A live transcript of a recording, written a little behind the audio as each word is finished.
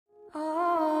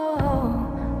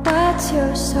what's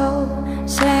your soul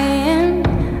saying?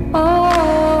 Oh.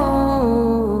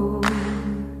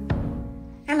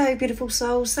 Hello beautiful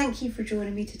souls, thank you for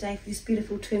joining me today for this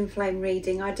beautiful twin flame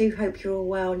reading. I do hope you're all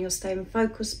well and you're staying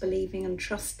focused, believing and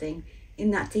trusting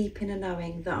in that deep inner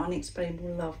knowing, that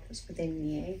unexplainable love that's within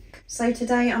you. So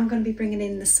today I'm going to be bringing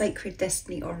in the Sacred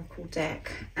Destiny Oracle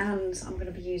deck, and I'm going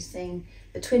to be using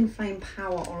the Twin Flame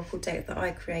Power Oracle deck that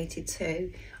I created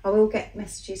too. I will get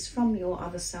messages from your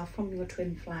other self, from your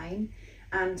twin flame,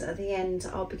 and at the end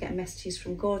I'll be getting messages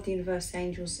from God, the universe, the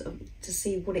angels, to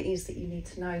see what it is that you need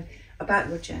to know about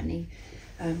your journey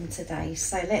today.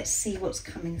 So let's see what's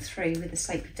coming through with the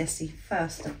Sacred Destiny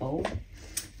first of all.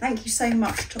 Thank you so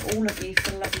much to all of you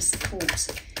for the love and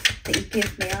support that you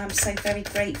give me. I am so very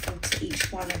grateful to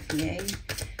each one of you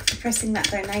for pressing that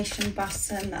donation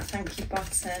button, that thank you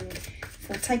button,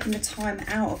 for taking the time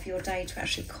out of your day to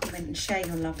actually comment and share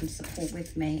your love and support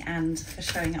with me, and for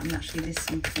showing up and actually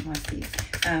listening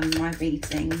to my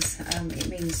readings. It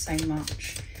means so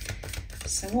much.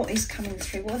 So what is coming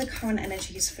through? What are the current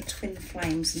energies for twin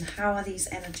flames, and how are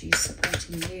these energies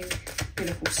supporting you,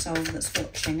 beautiful soul that's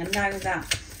watching? And know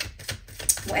that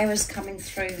whatever's coming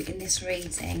through in this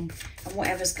reading and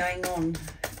whatever's going on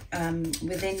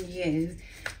within you,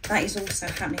 that is also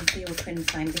happening for your twin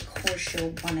flame, because you're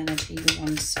one energy, you're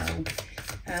one soul.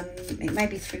 It may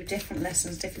be through different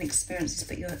lessons, different experiences,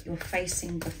 but you're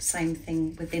facing the same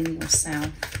thing within yourself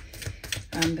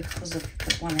because of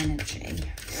the one energy.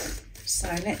 So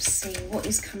let's see what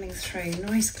is coming through.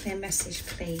 Nice clear message,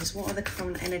 please. What are the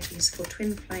current energies for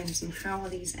twin flames, and how are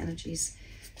these energies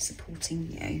supporting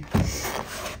you?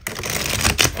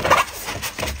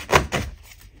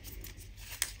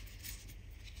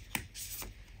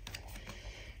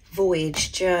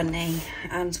 Voyage, journey,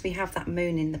 and we have that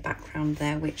moon in the background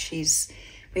there, which is,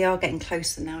 we are getting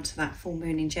closer now to that full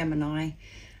moon in Gemini.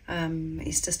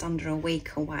 It's just under a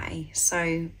week away,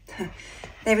 so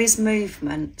there is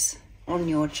movement on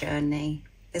your journey.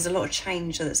 There's a lot of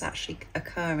change that's actually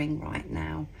occurring right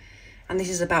now, and this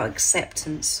is about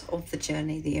acceptance of the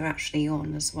journey that you're actually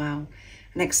on as well.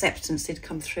 And acceptance did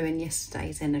come through in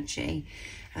yesterday's energy,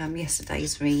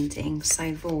 yesterday's reading.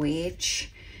 So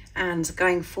voyage and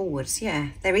going forwards, yeah,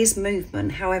 there is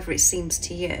movement. However it seems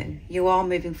to you, you are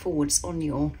moving forwards on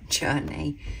your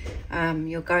journey.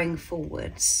 You're going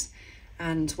forwards,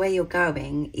 and where you're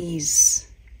going is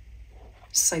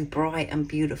so bright and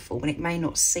beautiful, and it may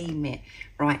not seem it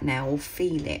right now or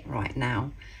feel it right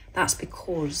now. That's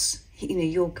because, you know,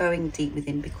 you're going deep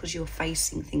within, because you're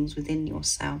facing things within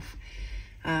yourself,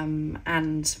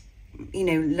 and, you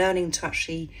know, learning to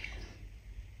actually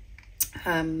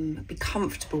be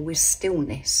comfortable with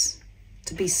stillness,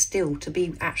 to be still, to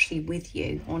be actually with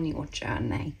you on your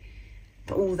journey.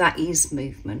 But all that is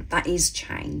movement, that is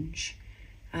change.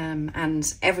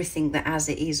 And everything that as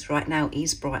it is right now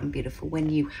is bright and beautiful when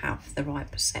you have the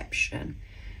right perception,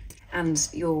 and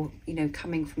you're, you know,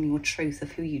 coming from your truth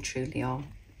of who you truly are.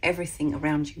 Everything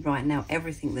around you right now,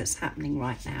 everything that's happening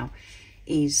right now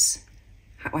is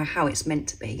how it's meant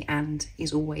to be, and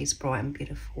is always bright and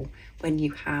beautiful when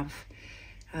you have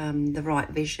the right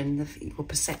vision. Your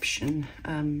perception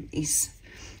is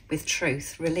with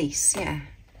truth. Release, yeah,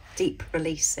 deep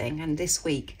releasing. And this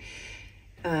week,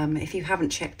 if you haven't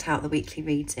checked out the weekly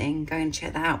reading, go and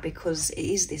check that out, because it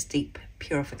is this deep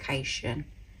purification,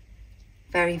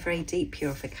 very, very deep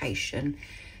purification.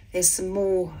 There's some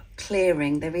more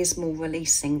clearing, there is more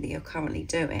releasing that you're currently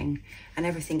doing, and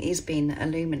everything is being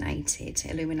illuminated,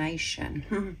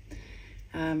 illumination.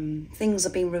 Things are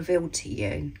being revealed to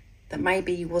you that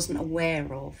maybe you wasn't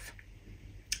aware of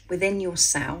within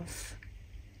yourself,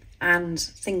 and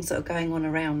things that are going on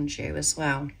around you as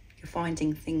well. You're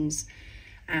finding things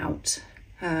out.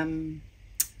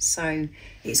 So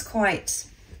it's quite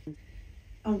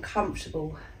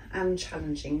uncomfortable and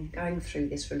challenging going through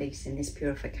this releasing, this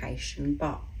purification,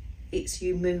 but it's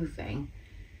you moving,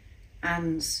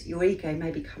 and your ego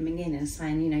may be coming in and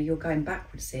saying, you know, you're going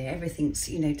backwards here, everything's,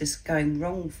 you know, just going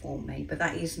wrong for me. But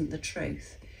that isn't the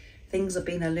truth. Things are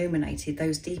being illuminated,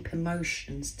 those deep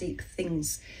emotions, deep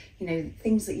things, you know,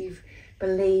 things that you've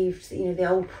believed, you know, the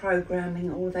old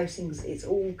programming, all those things, it's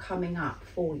all coming up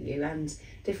for you. And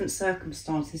different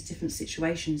circumstances, different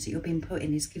situations that you're being put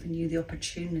in is giving you the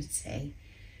opportunity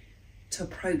to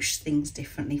approach things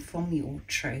differently from your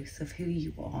truth of who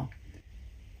you are.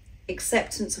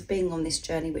 Acceptance of being on this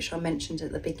journey, which I mentioned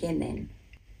at the beginning,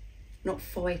 not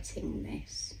fighting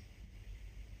this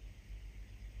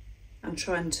and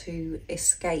trying to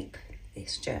escape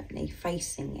this journey,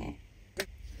 facing it.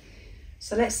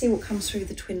 So let's see what comes through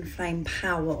the Twin Flame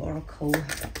Power Oracle.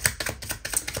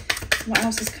 What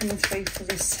else is coming through for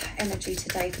this energy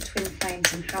today for twin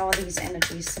flames, and how are these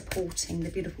energies supporting the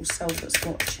beautiful soul that's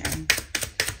watching?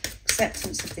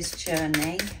 Acceptance of this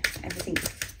journey. Everything could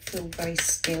feel very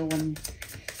still and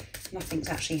nothing's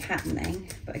actually happening,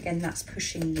 but again, that's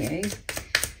pushing you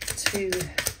to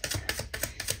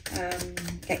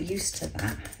get used to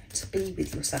that, to be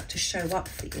with yourself, to show up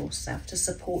for yourself, to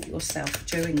support yourself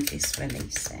during this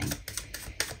releasing,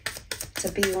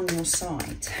 to be on your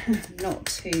side, not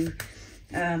to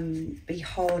be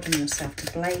hard on yourself,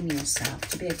 to blame yourself,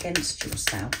 to be against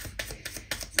yourself,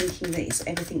 thinking that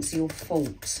everything's your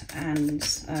fault,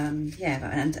 and yeah,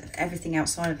 and everything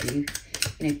outside of you,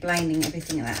 you know, blaming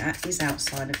everything that is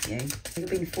outside of you. You've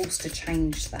been forced to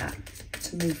change that,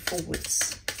 to move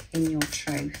forwards in your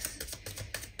truth,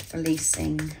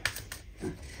 releasing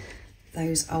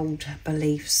those old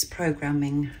beliefs,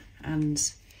 programming,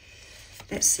 and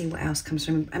let's see what else comes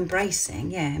from.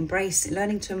 Embracing, yeah,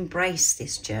 learning to embrace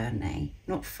this journey,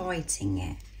 not fighting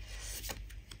it.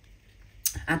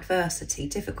 Adversity,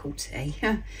 difficulty,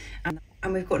 and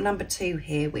we've got number 2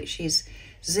 here, which is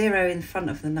 0 in front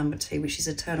of the number 2, which is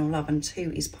eternal love, and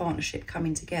 2 is partnership,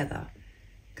 coming together,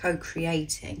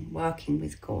 co-creating, working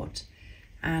with God.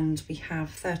 And we have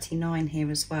 39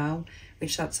 here as well,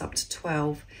 which adds up to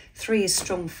 12. 3 is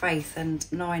strong faith, and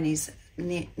 9 is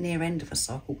near end of a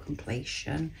cycle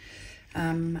completion.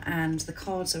 And the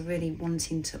cards are really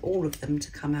wanting to, all of them,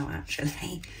 to come out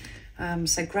actually.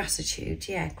 So gratitude,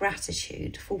 yeah,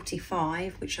 gratitude.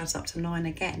 45, which adds up to 9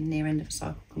 again, near end of a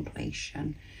cycle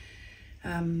completion.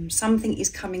 Something is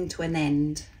coming to an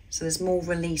end, so there's more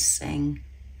releasing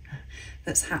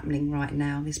that's happening right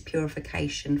now, this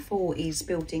purification. 4 is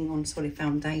building on solid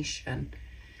foundation,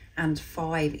 and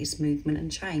 5 is movement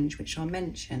and change, which I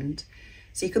mentioned.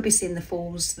 So you could be seeing the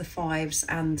 4s, the 5s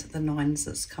and the 9s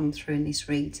that's come through in this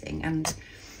reading. And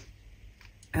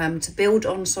to build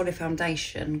on solid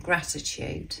foundation,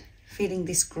 gratitude, feeling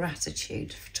this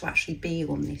gratitude to actually be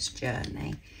on this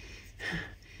journey.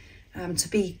 To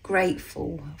be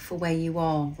grateful for where you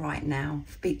are right now,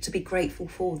 to be grateful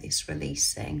for this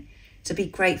releasing, to be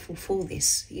grateful for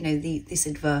this, you know, this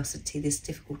adversity, this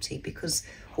difficulty, because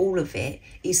all of it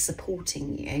is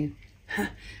supporting you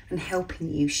and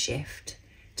helping you shift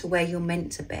to where you're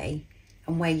meant to be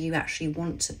and where you actually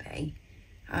want to be.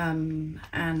 And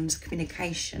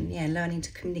communication, yeah, learning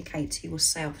to communicate to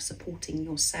yourself, supporting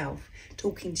yourself,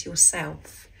 talking to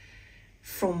yourself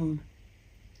from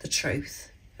the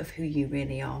truth of who you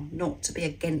really are, not to be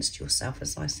against yourself,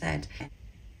 as I said.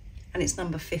 And it's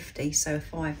number 50, so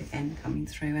 5 again coming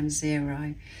through, and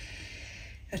 0,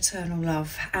 eternal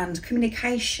love. And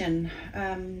communication,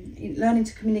 learning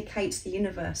to communicate to the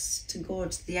universe, to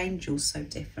God, to the angels so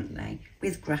differently,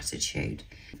 with gratitude.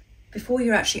 Before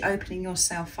you're actually opening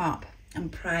yourself up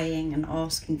and praying and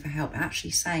asking for help,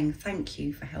 actually saying, thank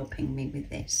you for helping me with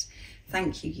this.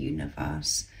 Thank you,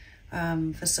 universe,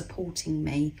 for supporting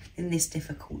me in this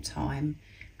difficult time.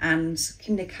 And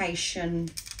communication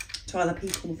to other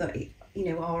people that, you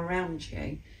know, are around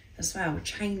you as well,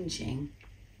 changing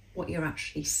what you're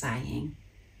actually saying,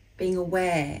 being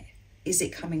aware, is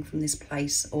it coming from this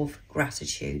place of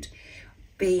gratitude,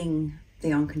 being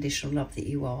the unconditional love that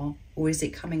you are, or is it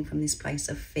coming from this place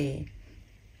of fear?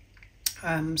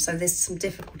 So there's some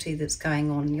difficulty that's going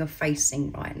on, you're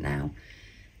facing right now,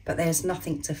 but there's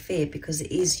nothing to fear, because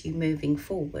it is you moving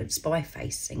forwards by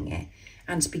facing it,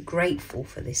 and to be grateful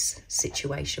for this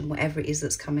situation, whatever it is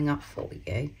that's coming up for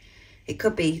you. It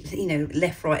could be, you know,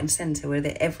 left, right and centre,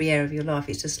 where every area of your life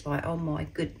is just like, oh my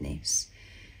goodness,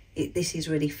 this is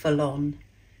really full on,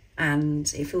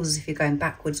 and it feels as if you're going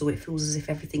backwards, or it feels as if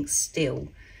everything's still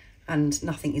and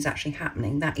nothing is actually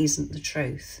happening. That isn't the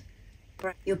truth.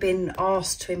 You're being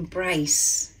asked to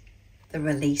embrace the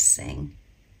releasing,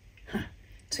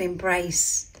 to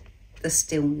embrace the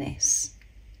stillness,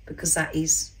 because that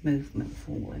is movement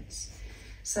forwards.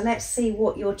 So let's see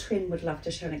what your twin would love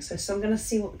to show next. So I'm going to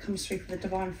see what comes through for the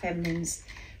Divine Feminines.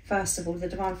 First of all, the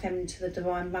Divine Feminine to the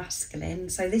Divine Masculine.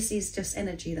 So this is just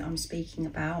energy that I'm speaking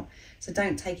about. So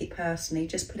don't take it personally.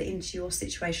 Just put it into your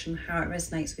situation, how it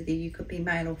resonates with you. You could be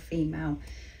male or female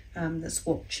that's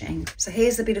watching. So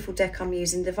here's the beautiful deck I'm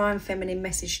using. Divine Feminine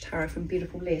Message Tarot from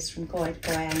beautiful Liz from Guided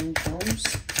by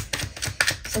Angels.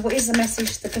 So what is the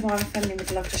message the Divine Feminine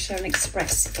would love to share and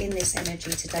express in this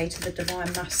energy today to the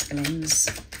Divine Masculines?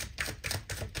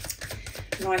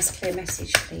 Nice clear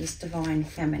message, please, Divine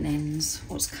Feminines.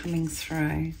 What's coming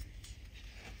through?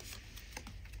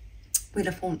 Wheel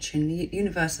of Fortune. The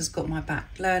universe has got my back.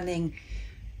 Learning,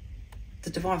 the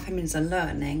Divine Feminines are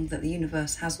learning that the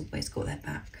universe has always got their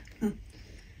back.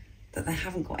 That they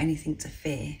haven't got anything to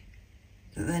fear.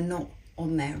 That they're not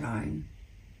on their own,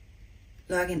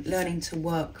 learning to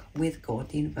work with God,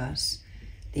 the universe,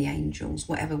 the angels,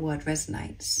 whatever word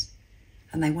resonates.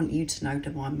 And they want you to know,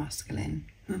 divine masculine,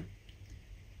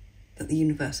 that the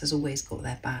universe has always got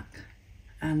their back.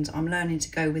 And I'm learning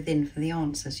to go within for the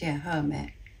answers. Yeah,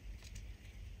 hermit.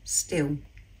 Still.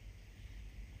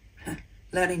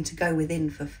 Learning to go within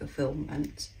for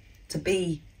fulfillment. To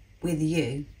be with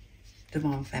you,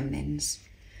 divine feminines.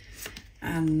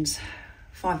 And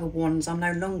Five of Wands, I'm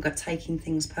no longer taking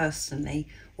things personally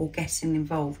or getting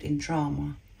involved in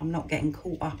drama. I'm not getting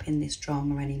caught up in this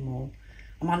drama anymore.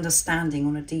 I'm understanding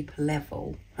on a deeper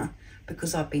level,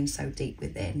 because I've been so deep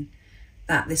within,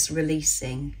 that this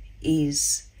releasing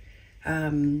is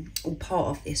all part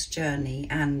of this journey,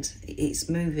 and it's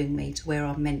moving me to where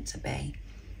I'm meant to be.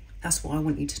 That's what I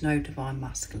want you to know, divine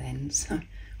masculines.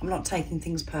 I'm not taking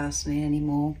things personally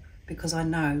anymore, because I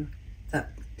know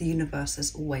that the universe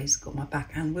has always got my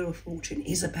back, and Wheel of Fortune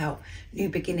is about new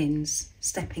beginnings,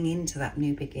 stepping into that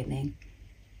new beginning.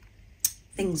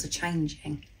 Things are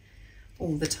changing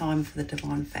all the time for the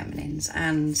divine feminines.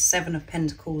 And Seven of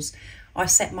Pentacles, I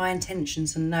set my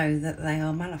intentions and know that they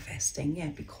are manifesting, yeah,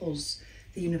 because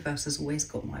the universe has always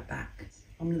got my back.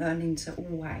 I'm learning to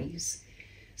always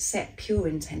set pure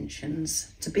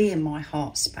intentions, to be in my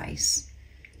heart space,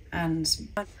 and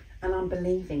I'm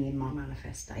believing in my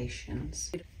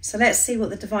manifestations. So let's see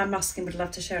what the divine masculine would love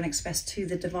to share and express to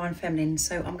the divine feminine.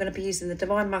 So I'm going to be using the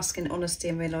divine masculine honesty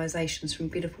and realizations from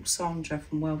beautiful Sandra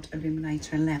from World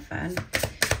Illuminator 11.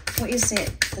 What is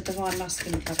it the divine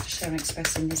masculine would love to share and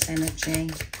express in this energy?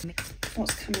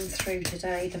 What's coming through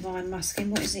today, divine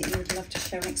masculine? What is it you would love to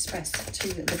share and express to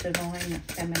the divine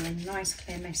feminine? Nice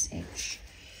clear message.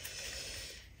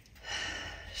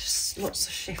 Lots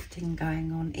of shifting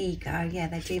going on. Ego, yeah,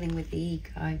 they're dealing with the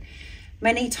ego.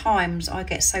 Many times I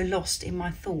get so lost in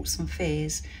my thoughts and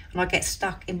fears, and I get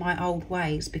stuck in my old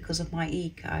ways because of my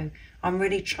ego. I'm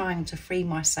really trying to free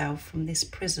myself from this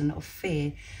prison of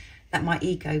fear that my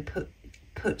ego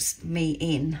puts me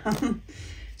in.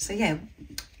 So yeah,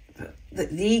 the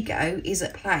ego is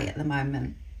at play at the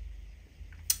moment,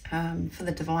 for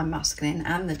the divine masculine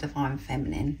and the divine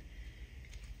feminine.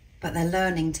 But they're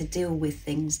learning to deal with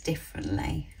things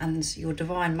differently. And your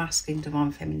divine masculine, divine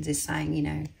feminine is saying, you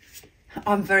know,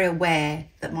 I'm very aware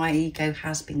that my ego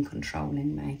has been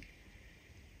controlling me.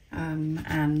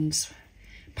 And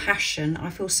passion,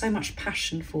 I feel so much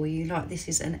passion for you. Like this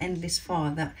is an endless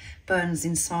fire that burns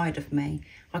inside of me.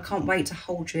 I can't wait to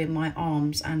hold you in my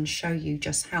arms and show you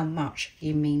just how much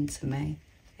you mean to me.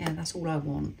 Yeah, that's all I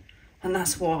want. And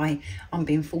that's why I'm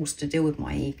being forced to deal with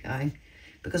my ego.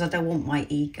 Because I don't want my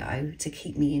ego to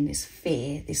keep me in this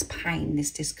fear, this pain,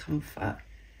 this discomfort.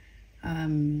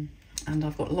 And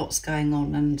I've got lots going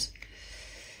on, and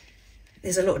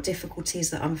there's a lot of difficulties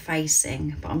that I'm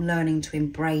facing, but I'm learning to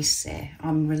embrace it.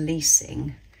 I'm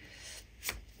releasing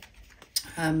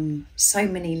so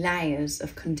many layers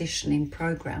of conditioning,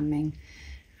 programming,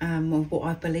 of what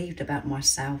I believed about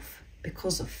myself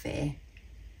because of fear.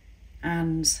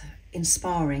 And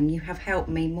inspiring, you have helped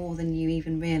me more than you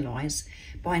even realise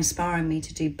by inspiring me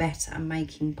to do better and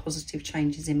making positive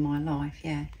changes in my life.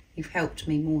 Yeah, you've helped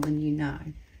me more than you know.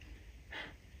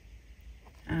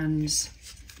 And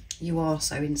you are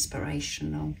so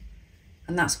inspirational.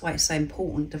 And that's why it's so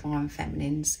important, divine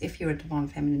feminines, if you're a divine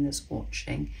feminine that's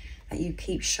watching, that you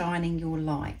keep shining your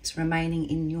light, remaining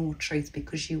in your truth,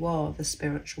 because you are the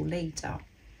spiritual leader.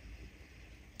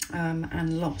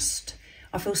 And lost.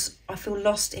 I feel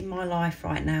lost in my life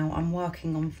right now. I'm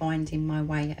working on finding my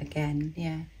way again,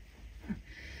 yeah.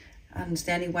 And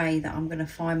the only way that I'm going to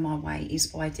find my way is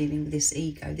by dealing with this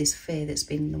ego, this fear that's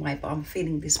been in the way. But I'm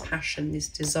feeling this passion, this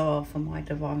desire for my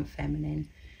divine feminine.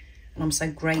 And I'm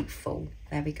so grateful.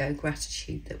 There we go,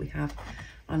 gratitude that we have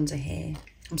under here.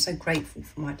 I'm so grateful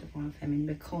for my divine feminine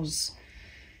because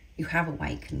you have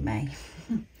awakened me.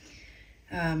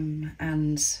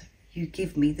 And you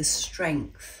give me the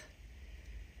strength,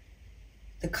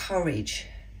 the courage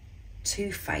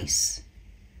to face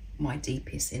my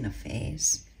deepest inner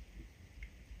fears.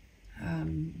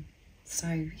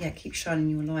 So yeah, keep shining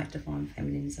your light, divine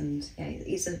feminines. And yeah,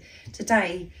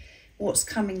 today what's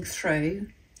coming through,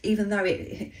 even though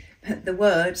the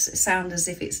words sound as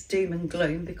if it's doom and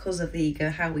gloom because of the ego,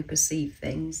 how we perceive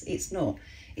things, it's not.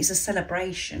 It's a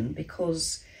celebration,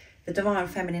 because the divine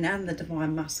feminine and the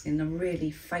divine masculine are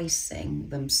really facing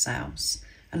themselves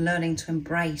and learning to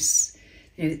embrace,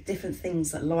 you know, different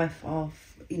things that life are,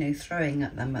 you know, throwing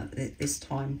at them at this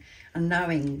time, and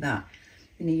knowing that,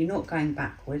 you know, you're not going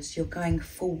backwards, you're going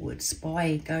forwards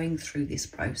by going through this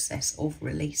process of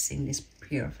releasing this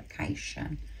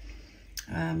purification.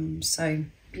 So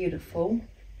Beautiful.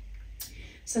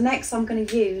 So next I'm going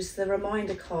to use the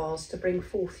reminder cards to bring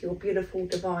forth your beautiful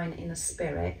divine inner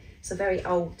spirit. It's a very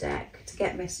old deck to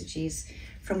get messages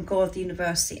from God, the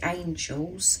universe, the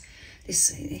angels.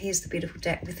 Here's the beautiful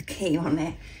deck with the key on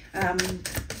it.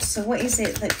 So what is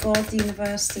it that God, the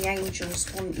universe, the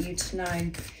angels want you to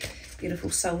know? Beautiful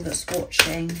soul that's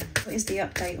watching. What is the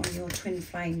update on your twin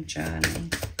flame journey?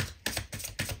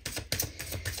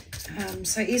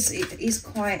 So it is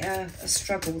quite a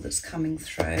struggle that's coming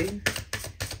through,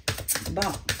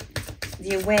 but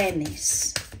the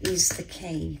awareness is the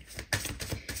key.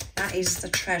 That is the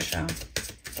treasure.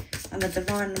 And the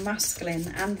divine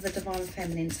masculine and the divine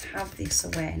feminine have this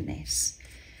awareness.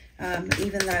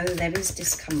 Even though there is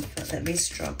discomfort, there is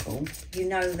struggle, you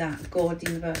know that God,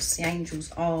 the universe, the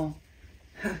angels are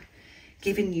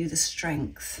giving you the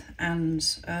strength and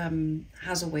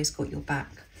has always got your back,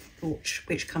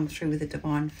 which come through with the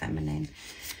divine feminine.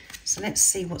 So let's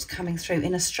see what's coming through.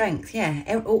 Inner strength, yeah.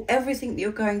 Everything that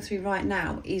you're going through right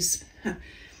now is,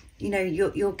 you know,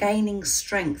 you're gaining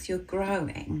strength, you're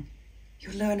growing.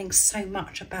 You're learning so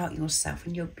much about yourself,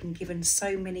 and you've been given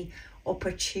so many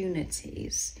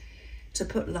opportunities to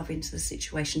put love into the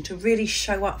situation, to really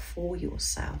show up for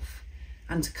yourself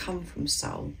and to come from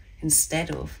soul instead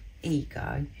of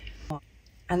ego.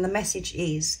 And the message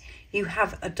is you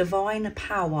have a divine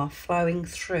power flowing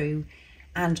through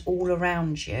and all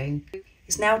around you.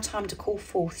 It's now time to call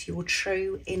forth your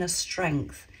true inner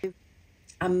strength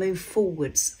and move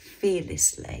forwards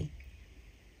fearlessly.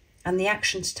 And the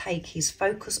action to take is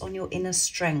focus on your inner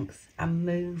strength and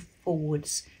move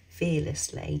forwards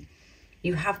fearlessly.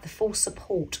 You have the full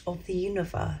support of the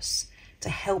universe to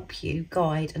help you,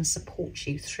 guide and support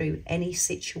you through any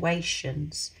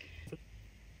situations.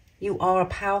 You are a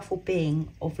powerful being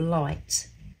of light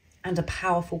and a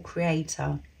powerful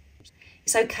creator.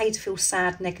 It's okay to feel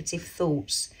sad, negative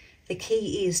thoughts. The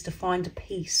key is to find a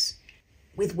peace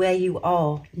with where you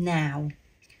are now.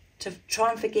 To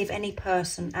try and forgive any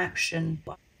person, action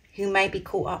who may be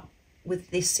caught up with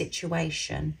this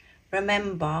situation.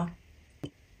 Remember,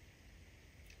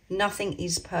 nothing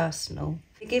is personal.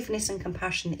 Forgiveness and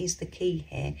compassion is the key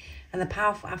here. And the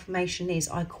powerful affirmation is,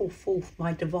 I call forth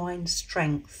my divine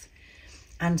strength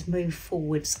and move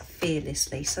forwards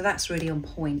fearlessly. So that's really on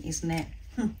point, isn't it?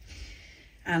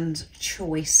 And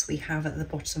choice we have at the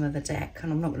bottom of the deck.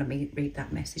 And I'm not going to read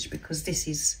that message because this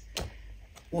is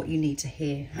what you need to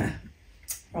hear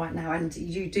right now. And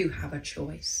you do have a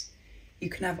choice. You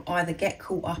can have either get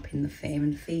caught up in the fear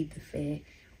and feed the fear,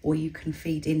 or you can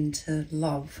feed into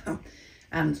love.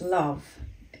 And love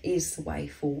is the way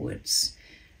forwards.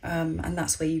 And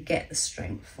that's where you get the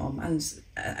strength from. And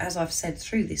as I've said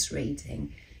through this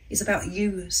reading, it's about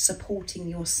you supporting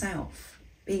yourself,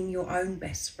 being your own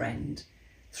best friend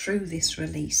through this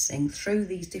releasing, through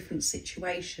these different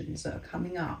situations that are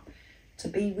coming up, to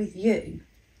be with you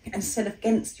instead of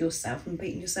against yourself and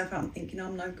beating yourself up and thinking,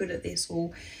 I'm no good at this,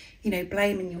 or, you know,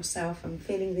 blaming yourself and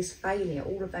feeling this failure,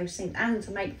 all of those things. And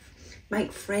to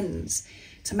make friends,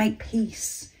 to make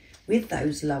peace with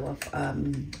those lower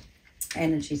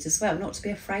energies as well, not to be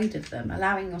afraid of them,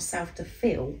 allowing yourself to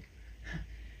feel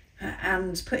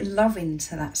and putting love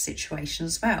into that situation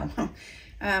as well.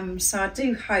 So I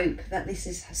do hope that this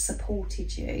has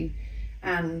supported you,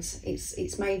 and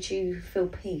it's made you feel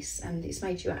peace, and it's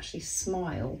made you actually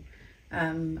smile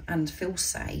and feel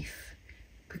safe,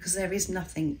 because there is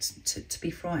nothing to be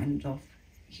frightened of.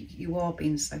 You are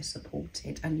being so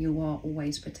supported, and you are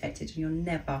always protected, and you're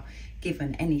never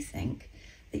given anything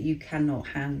that you cannot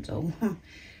handle.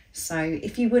 So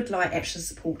if you would like extra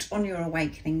support on your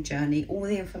awakening journey, all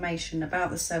the information about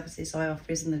the services I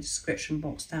offer is in the description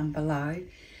box down below.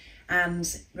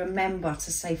 And remember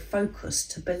to stay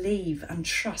focused, to believe and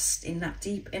trust in that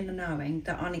deep inner knowing,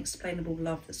 that unexplainable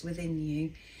love that's within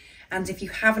you. And if you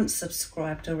haven't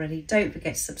subscribed already, don't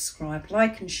forget to subscribe,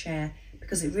 like and share,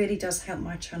 because it really does help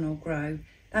my channel grow.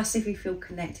 That's if you feel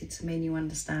connected to me and you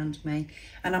understand me.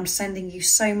 And I'm sending you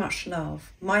so much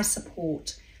love, my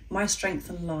support, my strength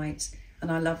and light,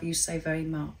 and I love you so very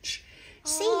much.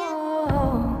 See ya.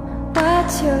 Oh,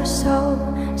 what's your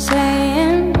soul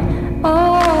saying?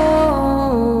 Oh.